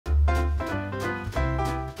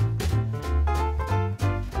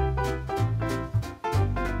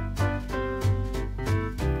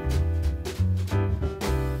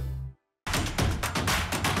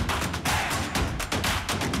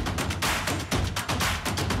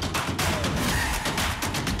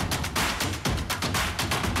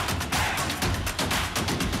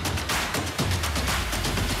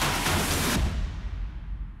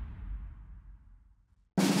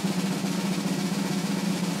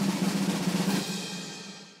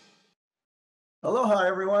Aloha,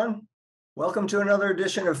 everyone. Welcome to another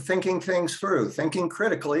edition of Thinking Things Through, Thinking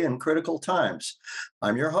Critically in Critical Times.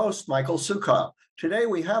 I'm your host, Michael Sukhov. Today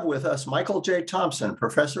we have with us Michael J. Thompson,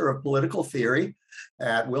 professor of political theory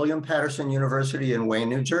at William Patterson University in Wayne,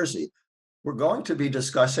 New Jersey. We're going to be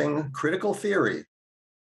discussing critical theory,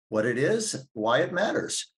 what it is, why it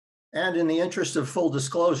matters. And in the interest of full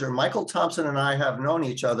disclosure, Michael Thompson and I have known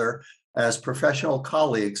each other as professional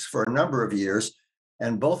colleagues for a number of years,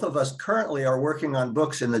 and both of us currently are working on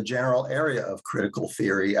books in the general area of critical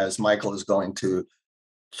theory, as Michael is going to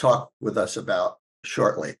talk with us about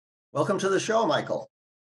shortly. Welcome to the show, Michael.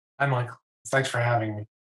 Hi, Michael. Thanks for having me.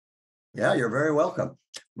 Yeah, you're very welcome.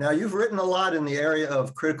 Now, you've written a lot in the area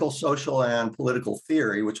of critical social and political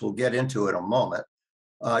theory, which we'll get into in a moment.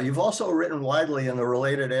 You've also written widely in the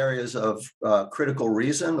related areas of critical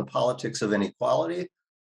reason, the politics of inequality,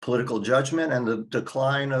 political judgment, and the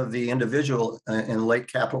decline of the individual in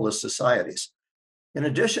late capitalist societies. In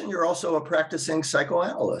addition, you're also a practicing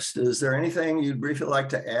psychoanalyst. Is there anything you'd briefly like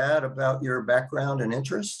to add about your background and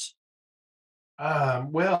interests? I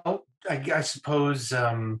suppose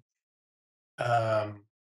a lot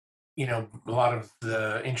of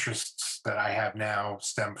the interests that I have now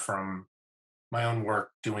stem from my own work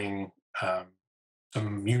doing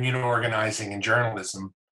some union organizing and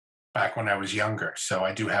journalism back when I was younger. So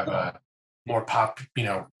I do have a more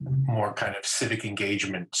kind of civic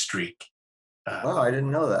engagement streak. Oh, I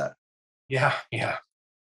didn't know that. Yeah.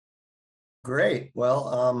 Great.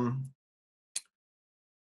 Well,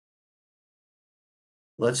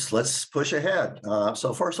 let's push ahead.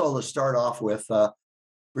 So first of all, let's start off with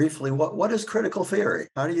briefly, what is critical theory?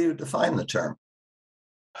 How do you define the term?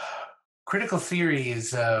 Critical theory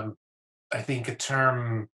is, I think, a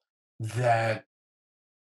term that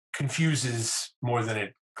confuses more than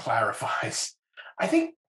it clarifies. I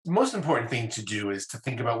think the most important thing to do is to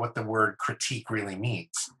think about what the word critique really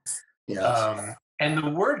means. Yes. And the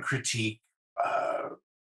word critique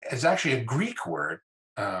is actually a Greek word.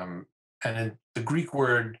 And the Greek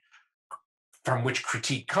word from which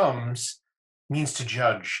critique comes means to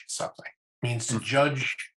judge something, means to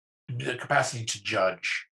judge, the capacity to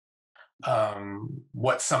judge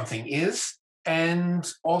what something is,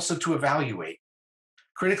 and also to evaluate.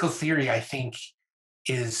 Critical theory, I think,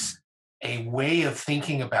 is a way of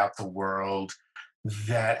thinking about the world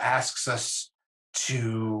that asks us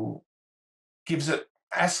to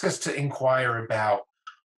inquire about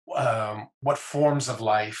what forms of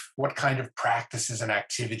life, what kind of practices and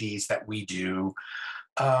activities that we do.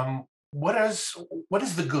 What is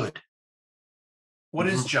the good? What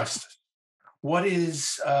is Mhm. justice? What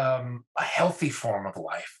is a healthy form of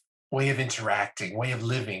life, way of interacting, way of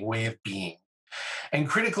living, way of being? And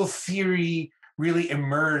critical theory really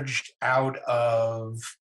emerged out of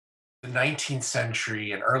the 19th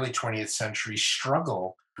century and early 20th century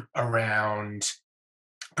struggle around,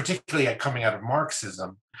 particularly coming out of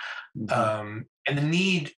Marxism, Mhm. and the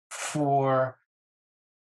need for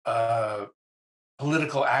uh,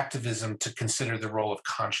 political activism to consider the role of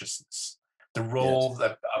consciousness, the Yes. role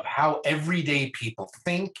of how everyday people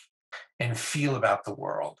think and feel about the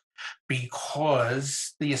world.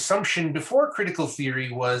 Because the assumption before critical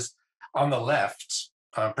theory was on the left,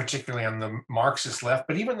 particularly on the Marxist left,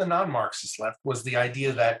 but even the non-Marxist left, was the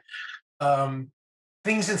idea that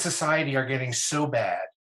things in society are getting so bad.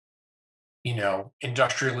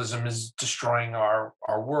 Industrialism is destroying our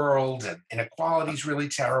world, and inequality is really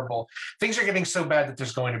terrible. Things are getting so bad that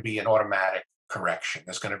there's going to be an automatic correction.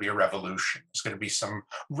 There's going to be a revolution. There's going to be some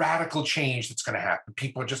radical change that's going to happen.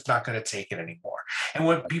 People are just not going to take it anymore. And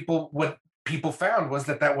what people found was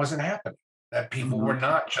that wasn't happening. That people were Mhm.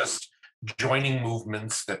 not just joining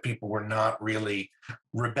movements. That people were not really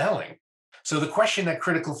rebelling. So the question that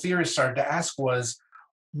critical theorists started to ask was,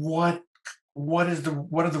 what what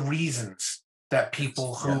are the reasons that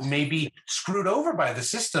people who Yes. may be screwed over by the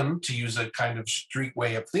system, to use a kind of street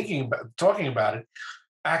way of talking about it,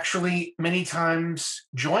 actually many times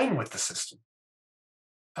join with the system,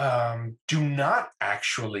 do not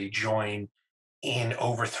actually join in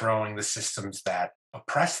overthrowing the systems that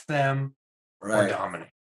oppress them or Right.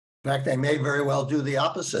 dominate. In fact, they may very well do the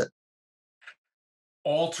opposite.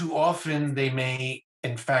 All too often, they may,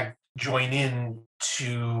 in fact, join in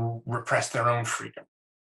to repress their own freedom.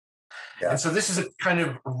 And Yeah. so this is a kind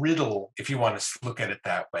of riddle, if you want to look at it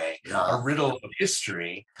that way, a Yeah. riddle of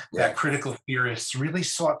history that Yeah. critical theorists really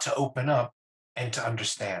sought to open up and to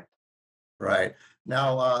understand. Right.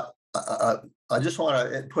 Now, I just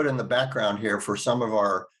want to put in the background here for some of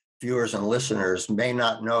our viewers and listeners may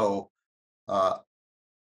not know uh,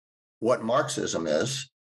 what Marxism is,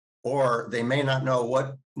 or they may not know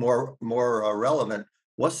what more relevant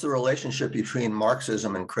what's the relationship between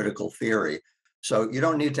Marxism and critical theory? So you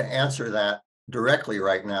don't need to answer that directly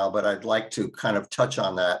right now, but I'd like to kind of touch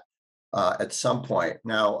on that at some point.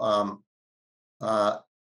 Now, uh,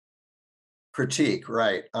 critique,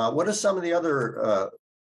 right? What are some of the other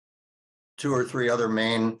two or three other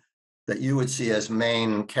main that you would see as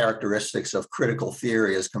main characteristics of critical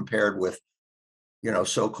theory as compared with,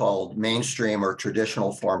 so-called mainstream or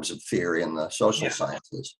traditional forms of theory in the social Yeah.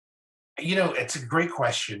 sciences? It's a great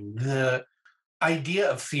question. The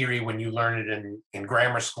idea of theory, when you learn it in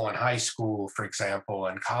grammar school and high school, for example,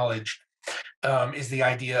 and college, is the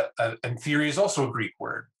idea of, and theory is also a Greek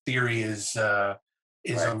word. Theory is a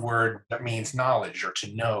Right. word that means knowledge or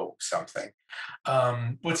to know something.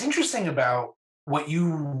 What's interesting about what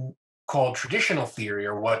you call traditional theory,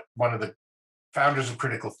 or what one of the founders of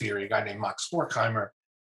critical theory, a guy named Max Horkheimer,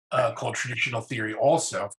 called traditional theory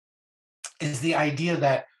also, is the idea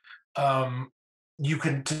that um, you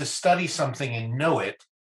can, to study something and know it,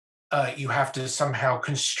 you have to somehow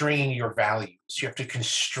constrain your values. You have to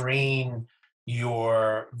constrain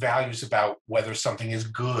your values about whether something is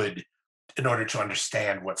good in order to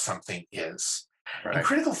understand what something is. And Right.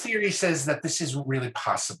 critical theory says that this isn't really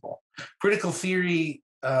possible. Critical theory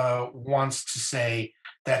wants to say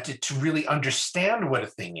that to really understand what a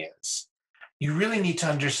thing is, you really need to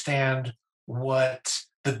understand what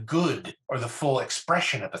the good or the full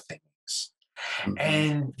expression of a thing is. Mhm.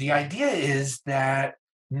 And the idea is that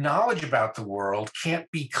knowledge about the world can't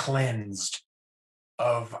be cleansed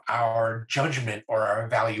of our judgment or our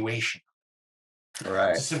evaluation. To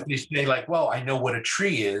Right. simply say, like, well, I know what a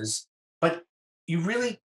tree is, but you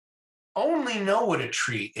really only know what a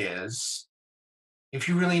tree is if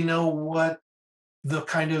you really know what the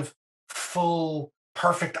kind of full,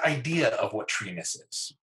 perfect idea of what treeness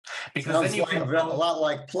is. Because then Sounds you like can a go. lot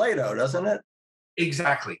like Plato, doesn't it?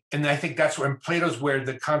 Exactly. And I think that's where Plato's where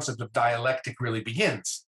the concept of dialectic really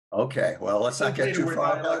begins. Okay. Well, let's It's in not get Plato too where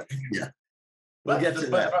far ahead. dialectic begins. Yeah, we'll But get the, to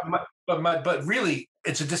that. but really,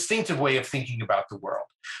 it's a distinctive way of thinking about the world,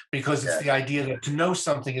 because it's Okay. the idea that to know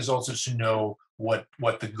something is also to know what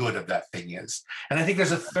the good of that thing is. And I think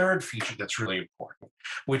there's a third feature that's really important,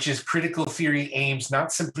 which is critical theory aims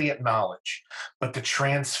not simply at knowledge, but the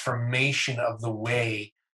transformation of the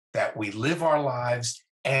way that we live our lives,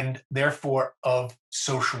 and therefore of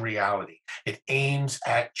social reality. It aims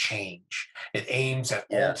at change. It aims at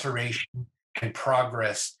Yes. alteration and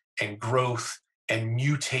progress and growth and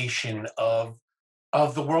mutation of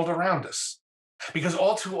the world around us. Because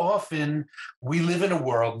all too often we live in a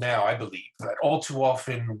world now, I believe, that all too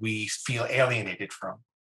often we feel alienated from,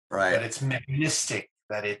 that Right. it's mechanistic,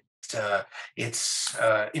 that it's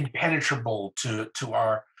impenetrable to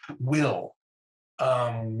our will.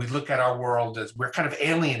 We look at our world as we're kind of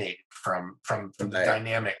alienated from the Right.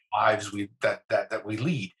 dynamic lives that we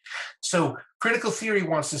lead. So critical theory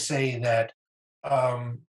wants to say that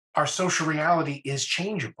our social reality is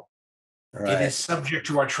changeable. It Right. is subject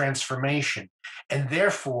to our transformation, and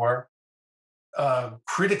therefore,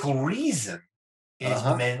 critical reason is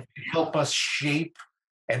Uh-huh. meant to help us shape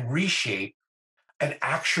and reshape an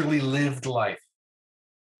actually lived life,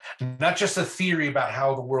 not just a theory about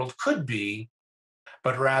how the world could be,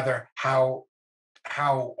 but rather how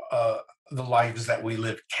the lives that we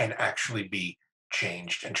live can actually be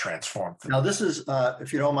changed and transformed. Now, this is,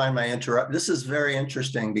 if you don't mind my interrupt, this is very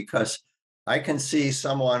interesting because I can see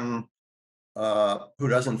someone who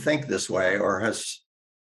doesn't think this way or has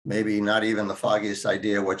maybe not even the foggiest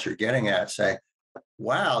idea what you're getting at say,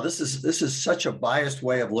 wow, this is such a biased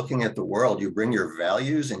way of looking at the world. You bring your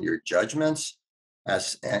values and your judgments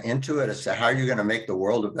as into it as to how you're going to make the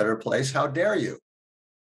world a better place. How dare you?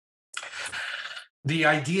 The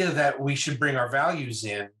idea that we should bring our values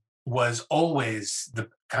in was always the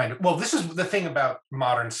kind of, well, this is the thing about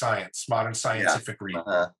modern science, modern Yeah. scientific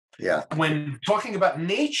research. Yeah. When talking about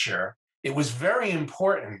nature, it was very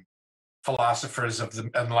important, philosophers of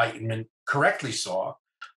the Enlightenment correctly saw,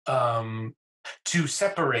 um, to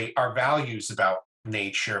separate our values about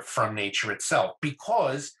nature from nature itself,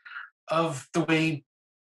 because of the way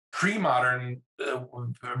pre-modern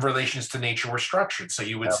relations to nature were structured. So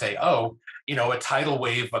you would Yeah. say, oh, a tidal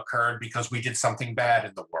wave occurred because we did something bad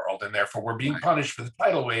in the world, and therefore we're being punished for the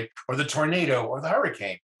tidal wave or the tornado or the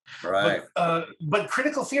hurricane. Right. But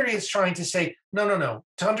critical theory is trying to say, no, no, no.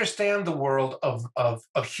 To understand the world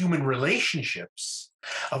of human relationships,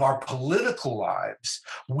 of our political lives,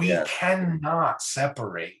 we Yes. cannot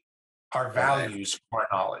separate our Right. values from our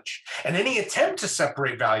knowledge. And any attempt to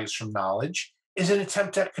separate values from knowledge is an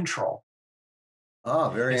attempt at control. Oh,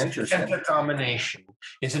 very It's an attempt interesting. at domination.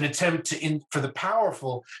 It's an attempt for the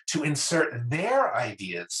powerful to insert their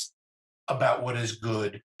ideas about what is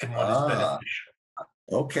good and what is Ah, beneficial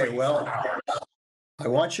okay. for Well, our. I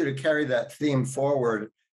want you to carry that theme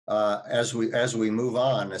forward as we move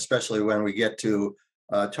on, especially when we get to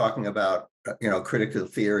talking about critical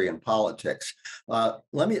theory and politics.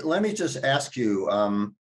 Let me just ask you.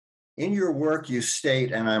 In your work, you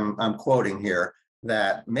state, and I'm quoting here,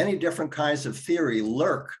 that many different kinds of theory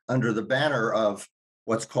lurk under the banner of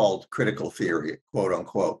what's called critical theory, quote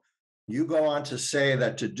unquote. You go on to say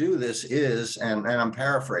that to do this is, and I'm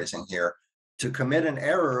paraphrasing here, to commit an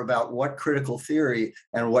error about what critical theory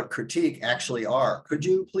and what critique actually are. Could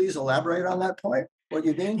you please elaborate on that point? What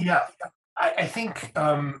you mean? Yeah, I think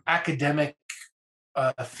academic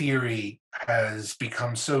theory has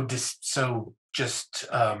become so just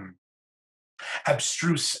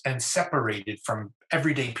abstruse and separated from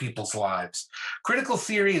everyday people's lives. Critical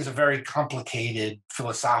theory is a very complicated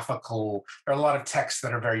philosophical. There are a lot of texts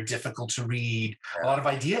that are very difficult to read, a lot of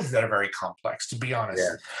ideas that are very complex, to be honest.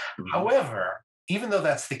 Yes. Mhm. However, even though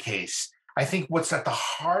that's the case, I think what's at the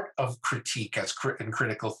heart of critique in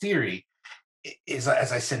critical theory is,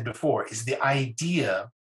 as I said before, is the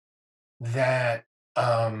idea that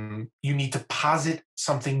you need to posit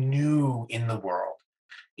something new in the world.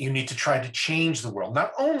 You need to try to change the world,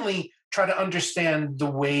 not only try to understand the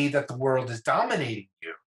way that the world is dominating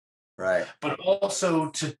you, Right. but also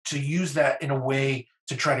to use that in a way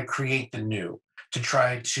to try to create the new, to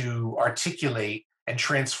try to articulate and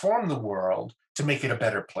transform the world to make it a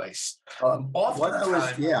better place. What I was,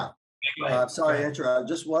 Oftentimes, yeah, go ahead, go sorry to ahead. interrupt.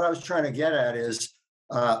 Just what I was trying to get at is,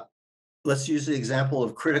 uh, let's use the example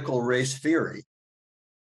of critical race theory.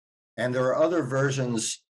 And there are other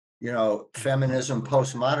versions, feminism,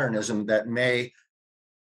 postmodernism, that may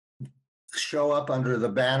show up under the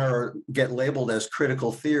banner or get labeled as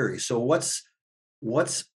critical theory. So what's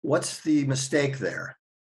the mistake there?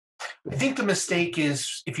 I think the mistake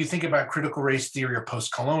is if you think about critical race theory or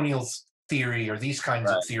post-colonial theory or these kinds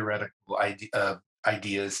of Right. theoretical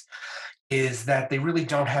ideas, is that they really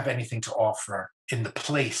don't have anything to offer in the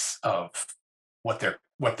place of what they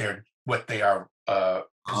are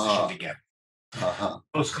positioned Ah, against. uh-huh.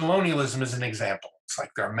 Post-colonialism is an example. It's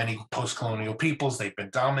like there are many post-colonial peoples, they've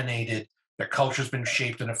been dominated, their culture's been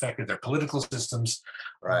shaped and affected, their political systems.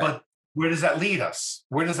 Right. But where does that lead us?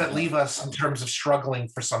 Where does that Uh-huh. leave us in terms of struggling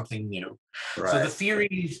for something new? So the Right.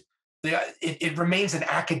 theories, it remains an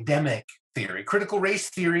academic theory. Critical race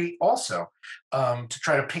theory also, to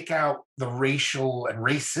try to pick out the racial and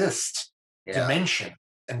racist Yeah. dimension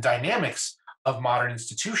and dynamics of modern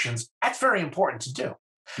institutions, that's very important to do.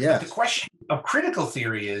 But the Yes. question of critical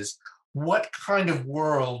theory is what kind of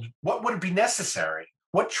world, what would be necessary?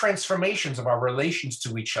 What transformations of our relations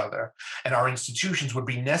to each other and our institutions would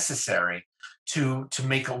be necessary to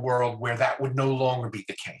make a world where that would no longer be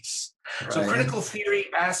the case? So Right. critical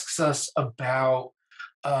theory asks about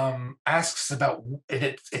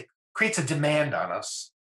it creates a demand on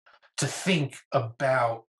us to think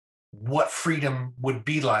about what freedom would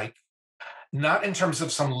be like, not in terms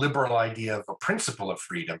of some liberal idea of a principle of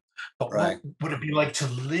freedom, but what Right. would it be like to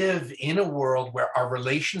live in a world where our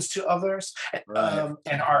relations to others Right.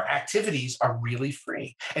 and our activities are really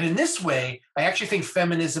free? And in this way, I actually think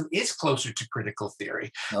feminism is closer to critical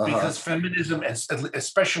theory Uh-huh. because feminism,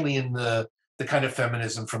 especially in the kind of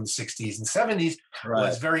feminism from the 60s and 70s,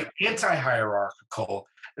 was Right. very anti-hierarchical,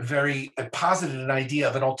 very posited an idea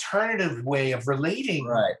of an alternative way of relating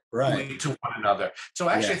Right. Right. to one another. So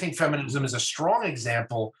actually, Yeah. I think feminism is a strong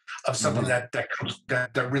example of something Uh-huh.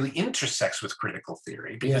 that really intersects with critical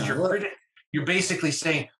theory because Yeah. Look. you're basically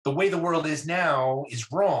saying the way the world is now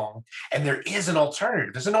is wrong, and there is an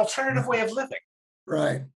alternative. There's an alternative way of living.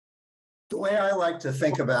 Right. The way I like to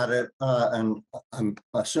think about it, and I'm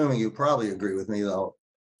assuming you probably agree with me, though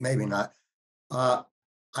maybe not. Uh,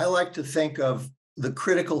 I like to think of the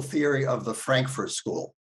critical theory of the Frankfurt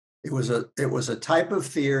School. It was a type of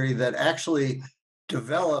theory that actually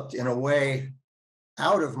developed in a way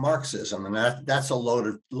out of Marxism, and that's a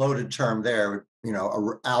loaded term there,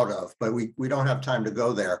 out of, but we don't have time to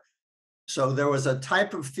go there. So there was a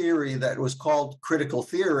type of theory that was called critical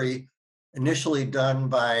theory, initially done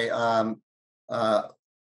by uh,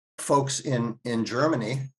 folks in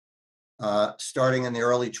Germany, starting in the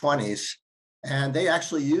early 20s. And they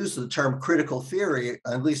actually used the term critical theory,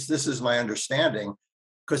 at least this is my understanding,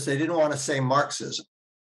 because they didn't want to say Marxism.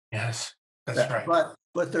 Yes, that's right.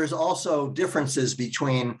 But there's also differences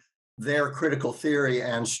between their critical theory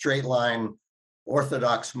and straight line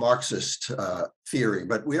orthodox Marxist theory.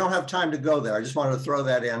 But we don't have time to go there. I just wanted to throw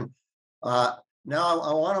that in. Now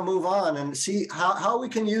I want to move on and see how we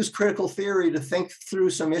can use critical theory to think through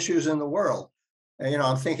some issues in the world.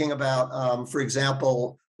 I'm thinking about, for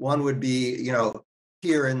example, one would be,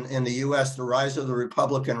 here in the US, the rise of the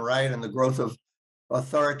Republican right and the growth of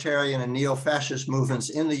authoritarian and neo-fascist movements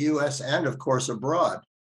in the US and, of course, abroad.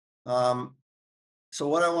 Um, so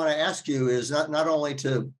what I want to ask you is not only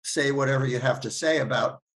to say whatever you have to say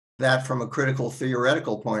about that from a critical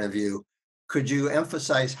theoretical point of view, could you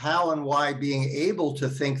emphasize how and why being able to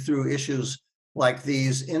think through issues like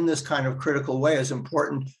these in this kind of critical way is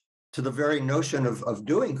important to the very notion of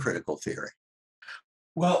doing critical theory?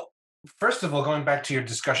 Well, first of all, going back to your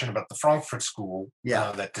discussion about the Frankfurt School,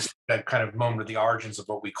 Yeah. that kind of moment of the origins of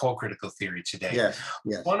what we call critical theory today. Yes.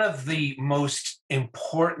 Yes. One of the most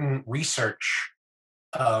important research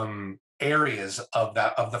areas of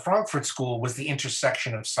the Frankfurt School was the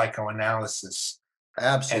intersection of psychoanalysis and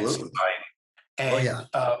Absolutely. society, Oh,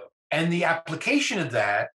 yeah. and the application of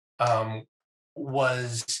that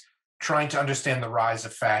was trying to understand the rise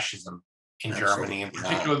of fascism in Germany,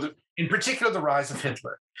 Absolutely. in particular, the rise of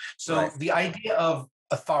Hitler. So Right. the idea of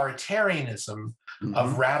authoritarianism, of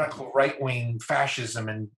Mhm. radical right-wing fascism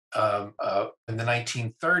in the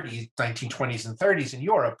 1920s and 30s in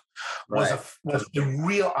Europe Right. was the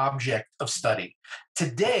real object of study. Uh-huh.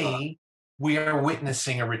 Today, we are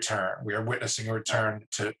witnessing a return. We are witnessing a return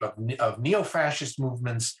of neo-fascist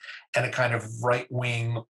movements and a kind of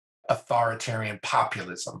right-wing authoritarian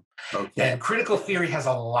populism. Okay. And critical theory has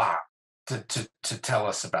a lot to tell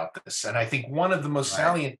us about this. And I think one of the most Right.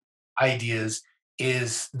 salient ideas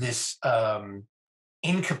is this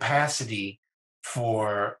incapacity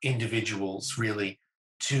for individuals, really,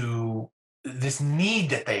 to this need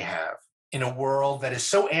that they have in a world that is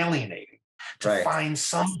so alienating, to Right. find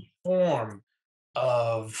some form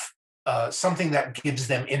of something that gives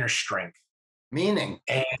them inner strength Meaning.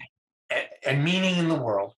 and, and meaning in the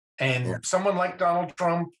world. Yeah. And someone like Donald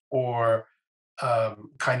Trump, or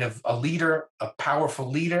kind of a leader, a powerful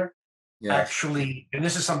leader, Yes. actually, and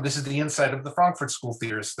this is the insight of the Frankfurt School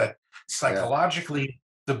theorists, that Yeah. psychologically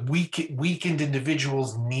the weakened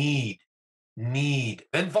individuals and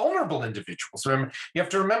vulnerable individuals. You have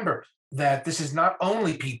to remember that this is not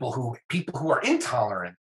only people who are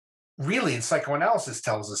intolerant. Really, and psychoanalysis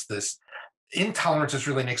tells us this, intolerance is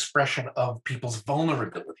really an expression of people's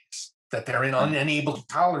vulnerabilities, that they're unable to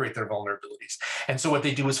tolerate their vulnerabilities. And so what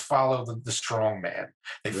they do is follow the strong man.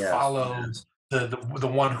 They Yes. follow Yes. the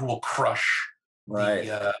one who will crush Right.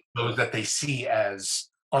 those that they see as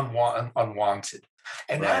unwanted.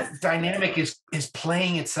 And Right. that dynamic is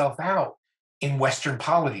playing itself out in Western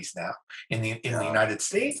polities now, in the Yeah. United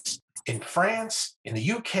States, in France, in the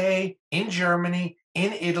UK, in Germany,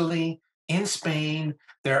 in Italy, in Spain.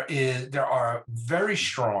 There are very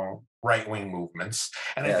strong right-wing movements,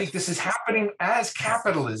 and I think Yes. this is happening as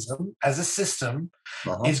capitalism as a system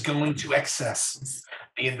Uh-huh. is going to excess.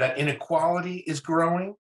 That inequality is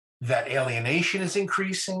growing, that alienation is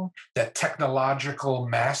increasing, that technological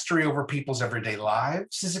mastery over people's everyday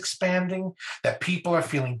lives is expanding, that people are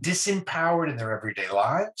feeling disempowered in their everyday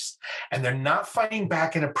lives, and they're not fighting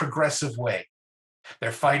back in a progressive way.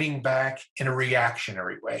 They're fighting back in a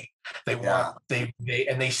reactionary way. They Yeah. want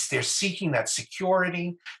they're seeking that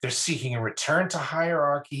security. They're seeking a return to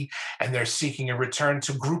hierarchy, and they're seeking a return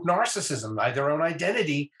to group narcissism, their own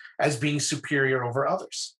identity as being superior over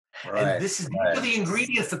others. And Right. these are Right. the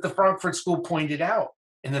ingredients that the Frankfurt School pointed out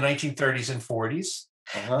in the 1930s and 40s.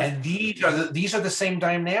 Uh-huh. And these are the same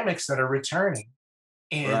dynamics that are returning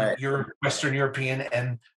in Right. Western European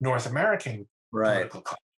and North American Right. political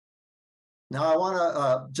culture. Now I want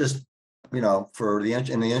to just, in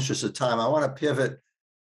the interest of time, I want to pivot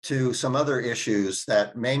to some other issues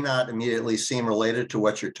that may not immediately seem related to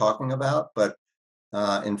what you're talking about, but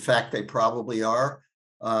in fact, they probably are.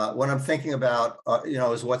 What I'm thinking about,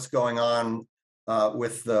 is what's going on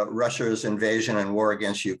with Russia's invasion and war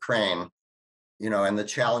against Ukraine, and the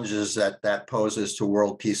challenges that poses to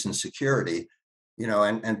world peace and security,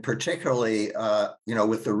 and particularly,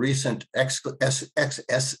 with the recent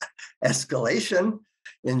escalation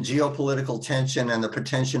in geopolitical tension and the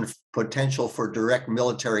potential for direct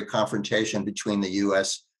military confrontation between the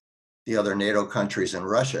U.S., the other NATO countries, and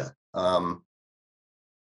Russia.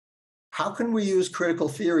 How can we use critical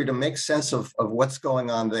theory to make sense of what's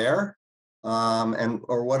going on there?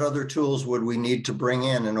 Or what other tools would we need to bring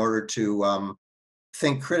in order to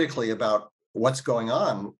think critically about what's going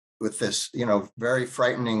on with this, very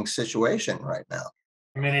frightening situation right now?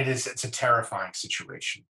 I mean, it's a terrifying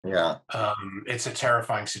situation. Yeah. It's a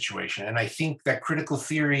terrifying situation. And I think that critical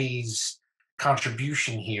theory's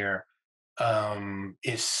contribution here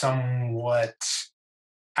is somewhat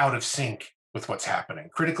out of sync with what's happening.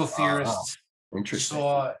 Critical theorists Interesting.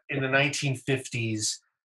 saw in the 1950s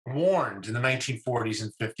warned in the 1940s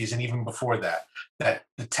and 50s, and even before that, that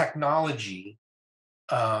the technology,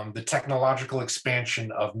 the technological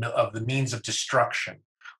expansion of the means of destruction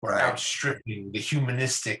were Right. outstripping the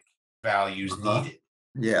humanistic values Uh-huh. needed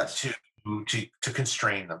Yes. to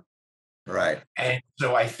constrain them. Right. And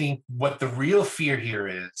so I think what the real fear here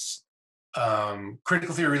is,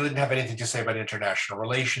 critical theory really didn't have anything to say about international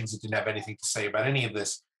relations. It didn't have anything to say about any of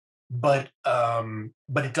this, but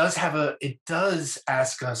it does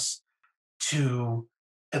ask us to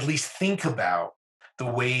at least think about the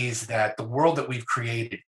ways that the world that we've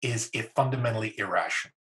created is fundamentally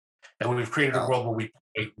irrational. And we've created a Yeah. world where we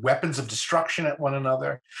point weapons of destruction at one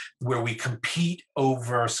another, where we compete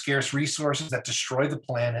over scarce resources that destroy the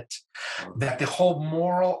planet, that the whole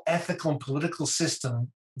moral, ethical, and political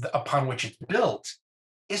system upon which it's built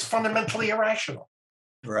is fundamentally irrational.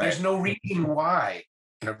 There's Right. no reason why,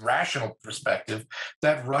 in a rational perspective,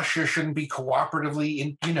 that Russia shouldn't be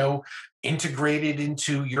cooperatively, integrated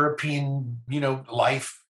into European,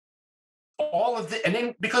 life. All of the, and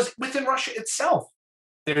then because within Russia itself,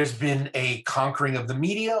 there's been a conquering of the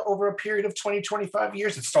media over a period of 20, 25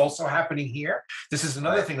 years. It's also happening here. This is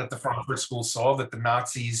another Right. thing that the Frankfurt School saw, that the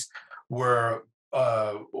Nazis were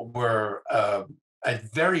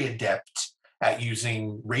very adept at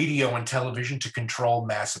using radio and television to control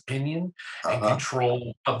mass opinion and Uh-huh.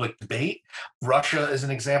 control public debate. Russia is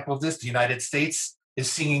an example of this. The United States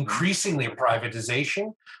is seeing Mhm. increasingly a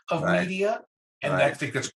privatization of Right. media, and I Right.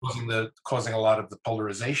 think that's causing a lot of the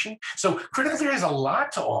polarization. So critical theory has a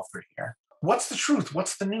lot to offer here. What's the truth?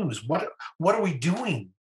 What's the news? What are we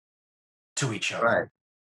doing to each other? Right.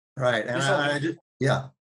 Right. And There's a I just, yeah,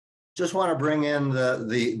 just want to bring in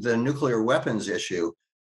the nuclear weapons issue.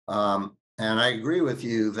 And I agree with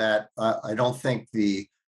you that I don't think the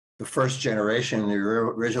first generation, the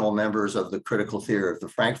original members of the critical theory of the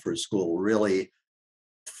Frankfurt School, really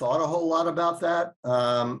thought a whole lot about that.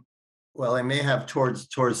 Well, they may have towards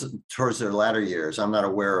their latter years. I'm not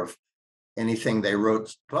aware of anything they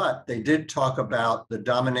wrote, but they did talk about the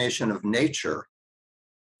domination of nature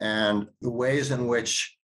and the ways in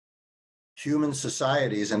which human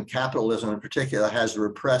societies, and capitalism in particular, has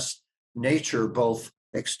repressed nature both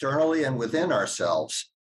externally and within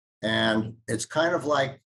ourselves. And it's kind of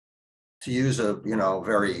like, to use a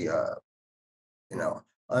very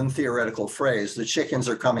untheoretical phrase, the chickens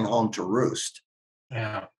are coming home to roost.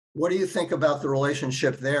 yeah. What do you think about the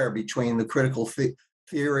relationship there between the critical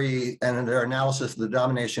theory and their analysis of the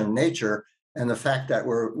domination of nature and the fact that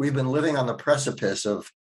we've been living on the precipice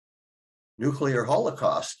of nuclear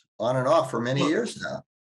holocaust on and off for many Well, years now?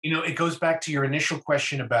 it goes back to your initial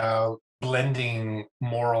question about blending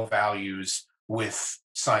moral values with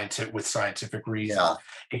scientific reason. Yeah.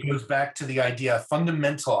 It goes back to the idea,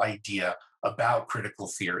 fundamental idea about critical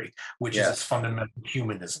theory, which is its Yes. fundamental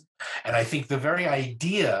humanism. And I think the very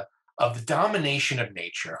idea of the domination of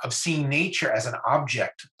nature, of seeing nature as an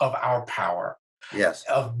object of our power, Yes.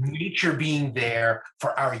 of nature being there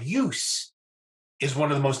for our use, is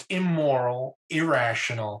one of the most immoral,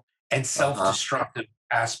 irrational, and Uh-huh. self-destructive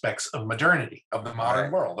aspects of modernity, of the modern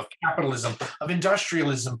Right. world, of capitalism, of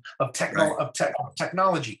industrialism, Right. of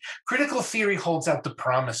technology. Critical theory holds out the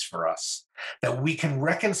promise for us that we can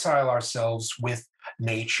reconcile ourselves with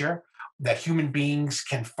nature, that human beings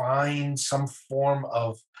can find some form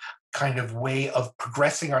of kind of way of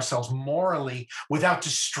progressing ourselves morally without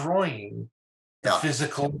destroying the Yeah.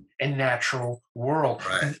 physical and natural world.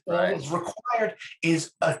 Right. And all Right. that's required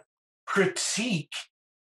is a critique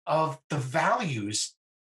of the values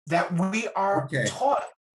that we are Okay. taught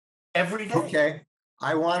every day. Okay.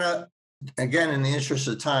 I want to, again, in the interest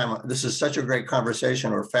of time, this is such a great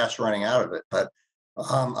conversation. We're fast running out of it, but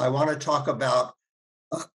I want to talk about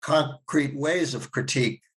concrete ways of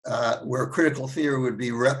critique where critical theory would be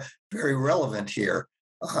very relevant here.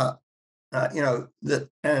 And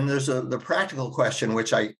there's the practical question,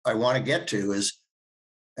 which I want to get to, is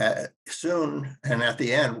soon and at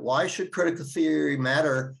the end, why should critical theory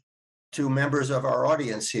matter to members of our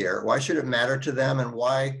audience here? Why should it matter to them, and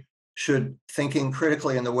why should thinking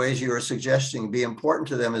critically in the ways you are suggesting be important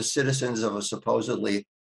to them as citizens of a supposedly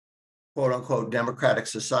quote unquote democratic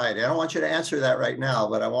society? I don't want you to answer that right now,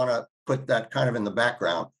 but I want to put that kind of in the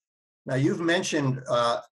background. Now, you've mentioned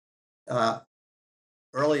uh,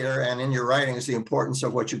 earlier and in your writings the importance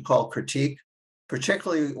of what you call critique,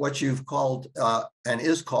 particularly what you've called and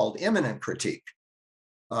is called immanent critique,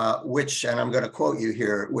 which, and I'm going to quote you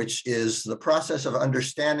here, which is the process of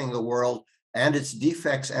understanding the world and its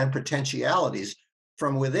defects and potentialities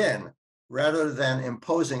from within rather than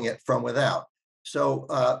imposing it from without. So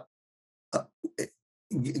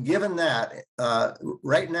given that,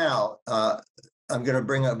 right now, I'm going to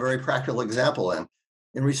bring a very practical example in.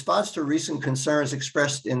 In response to recent concerns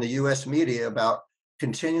expressed in the US media about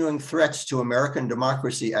continuing threats to American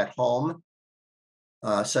democracy at home,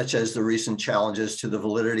 such as the recent challenges to the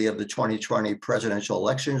validity of the 2020 presidential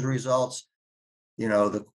elections results,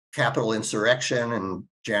 the Capitol insurrection in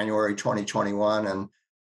January 2021, and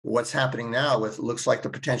what's happening now with looks like the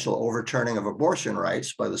potential overturning of abortion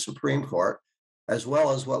rights by the Supreme Court, as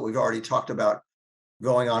well as what we've already talked about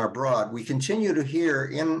going on abroad. We continue to hear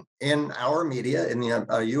in our media, in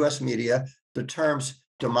the US media, the terms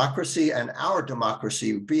democracy and our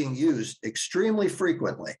democracy being used extremely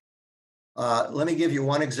frequently. Let me give you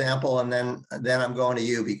one example, and then I'm going to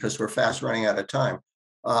you because we're fast running out of time.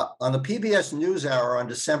 On the PBS NewsHour on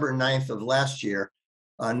December 9th of last year,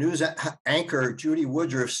 news anchor Judy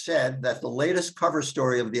Woodruff said that the latest cover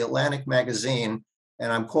story of the Atlantic magazine,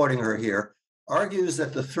 and I'm quoting her here, argues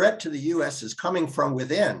that the threat to the US is coming from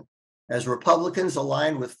within, as Republicans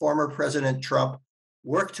aligned with former President Trump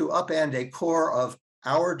work to upend a core of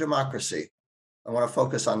our democracy. I want to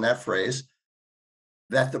focus on that phrase,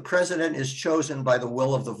 that the president is chosen by the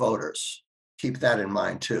will of the voters. Keep that in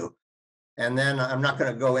mind too. And then I'm not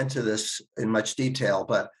going to go into this in much detail,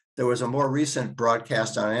 but there was a more recent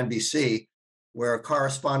broadcast on NBC where a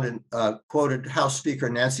correspondent quoted House Speaker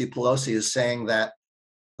Nancy Pelosi as saying that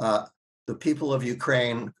the people of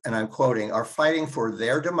Ukraine, and I'm quoting, are fighting for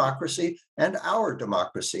their democracy and our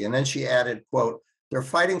democracy. And then she added, quote, they're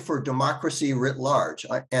fighting for democracy writ large,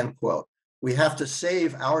 end quote. We have to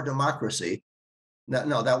save our democracy.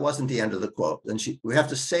 No, that wasn't the end of the quote. And we have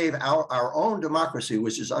to save our own democracy,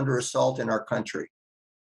 which is under assault in our country.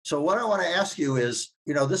 So what I want to ask you is,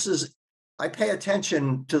 I pay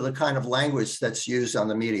attention to the kind of language that's used on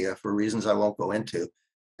the media for reasons I won't go into.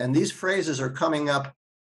 And these phrases are coming up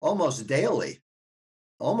almost daily,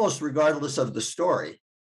 almost regardless of the story.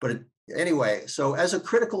 But anyway, so as a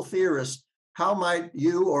critical theorist, how might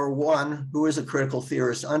you or one who is a critical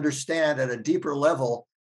theorist understand at a deeper level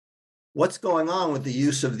what's going on with the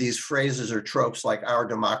use of these phrases or tropes like our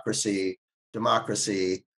democracy?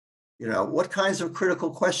 What kinds of critical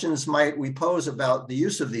questions might we pose about the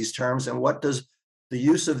use of these terms, and what does the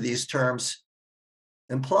use of these terms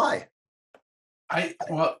imply?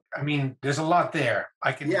 There's a lot there.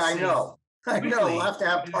 I know. We'll have to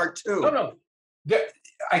have part two. No.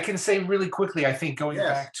 I can say really quickly, I think going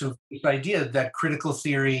back to this idea that critical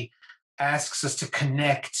theory asks us to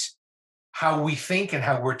connect how we think and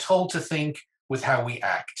how we're told to think with how we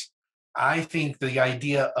act. I think the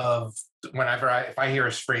idea of if I hear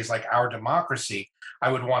a phrase like our democracy,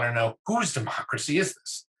 I would want to know whose democracy is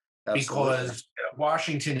this? Absolutely. Because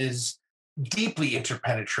Washington is deeply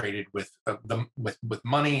interpenetrated with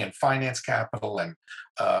money and finance capital, and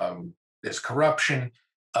there's corruption.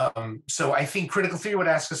 So I think critical theory would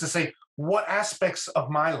ask us to say, what aspects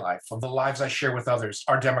of my life, of the lives I share with others,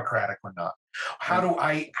 are democratic or not? How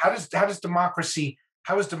is democracy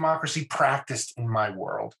practiced in my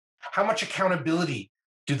world? How much accountability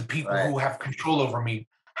do the people who have control over me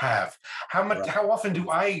have? How often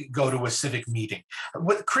do I go to a civic meeting?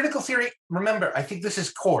 With critical theory, remember, I think this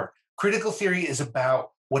is core. Critical theory is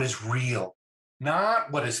about what is real,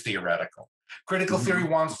 not what is theoretical. Critical theory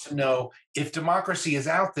wants to know if democracy is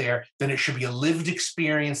out there, then it should be a lived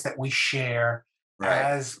experience that we share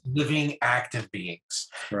as living, active beings.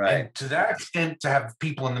 And to that extent, to have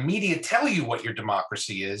people in the media tell you what your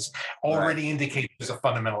democracy is already indicates there's a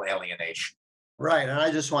fundamental alienation. Right. And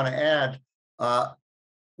I just want to add,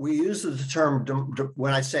 we use the term,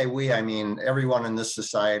 when I say we, I mean everyone in this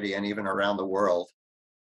society and even around the world,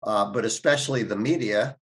 but especially the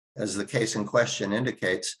media, as the case in question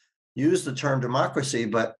indicates, use the term democracy.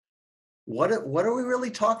 But what are we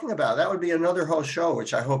really talking about? That would be another whole show,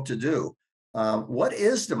 which I hope to do. What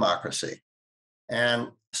is democracy? And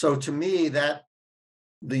so to me, that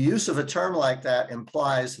the use of a term like that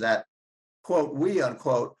implies that, quote, we,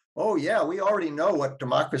 unquote, oh yeah, we already know what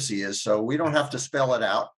democracy is, so we don't have to spell it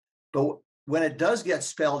out. But when it does get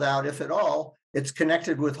spelled out, if at all, it's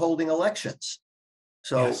connected with holding elections.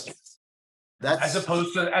 So that's as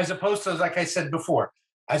opposed to, like I said before,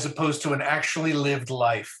 as opposed to an actually lived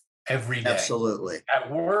life every day. Absolutely.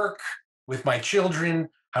 At work, with my children,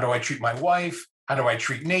 how do I treat my wife? How do I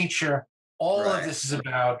treat nature? All of this is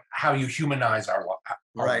about how you humanize our life.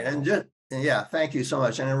 Right. And thank you so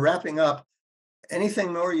much. And in wrapping up,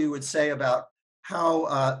 anything more you would say about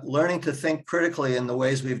how learning to think critically in the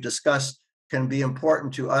ways we've discussed can be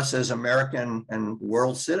important to us as American and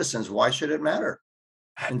world citizens? Why should it matter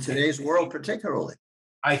in today's world particularly?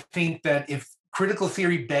 I think that if critical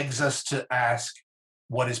theory begs us to ask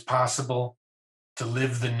what is possible, to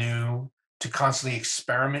live the new, to constantly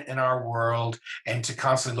experiment in our world and to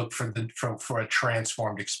constantly look for a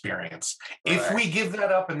transformed experience. If Right. we give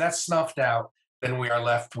that up and that's snuffed out, then we're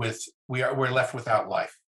left without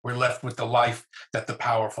life. We're left with the life that the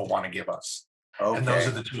powerful want to give us. And those are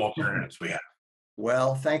Okay. the two alternatives we have.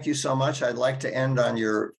 Well, thank you so much. I'd like to end on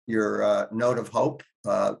your note of hope.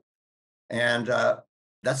 And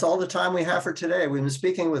that's all the time we have for today. We've been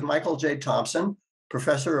speaking with Michael J. Thompson,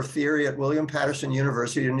 professor of theory at William Patterson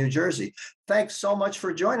University in New Jersey. Thanks so much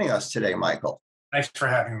for joining us today, Michael. Thanks for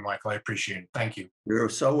having me, Michael. I appreciate it. Thank you. You're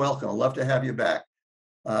so welcome. I'd love to have you back.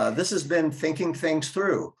 This has been Thinking Things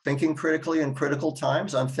Through, Thinking Critically in Critical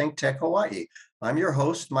Times on ThinkTech Hawaii. I'm your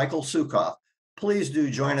host, Michael Sukhov. Please do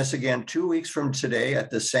join us again 2 weeks from today at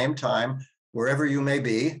the same time, wherever you may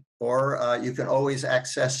be, or you can always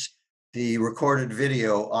access the recorded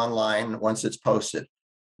video online once it's posted.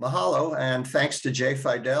 Mahalo, and thanks to Jay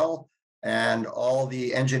Fidel and all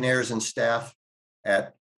the engineers and staff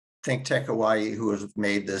at ThinkTech Hawaii who have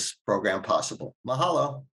made this program possible.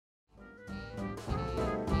 Mahalo.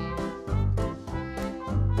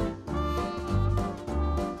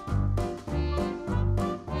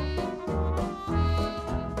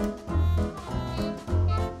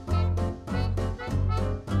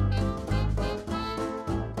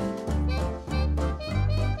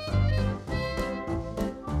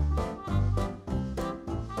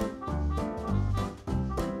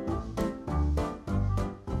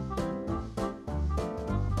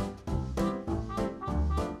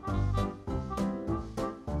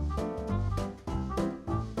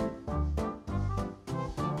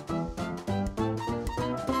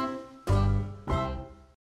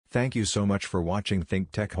 Thank you so much for watching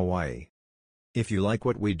ThinkTech Hawaii. If you like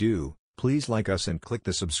what we do, please like us and click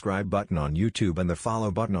the subscribe button on YouTube and the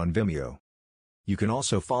follow button on Vimeo. You can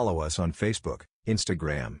also follow us on Facebook,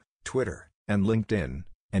 Instagram, Twitter, and LinkedIn,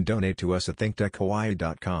 and donate to us at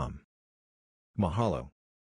thinktechhawaii.com. Mahalo.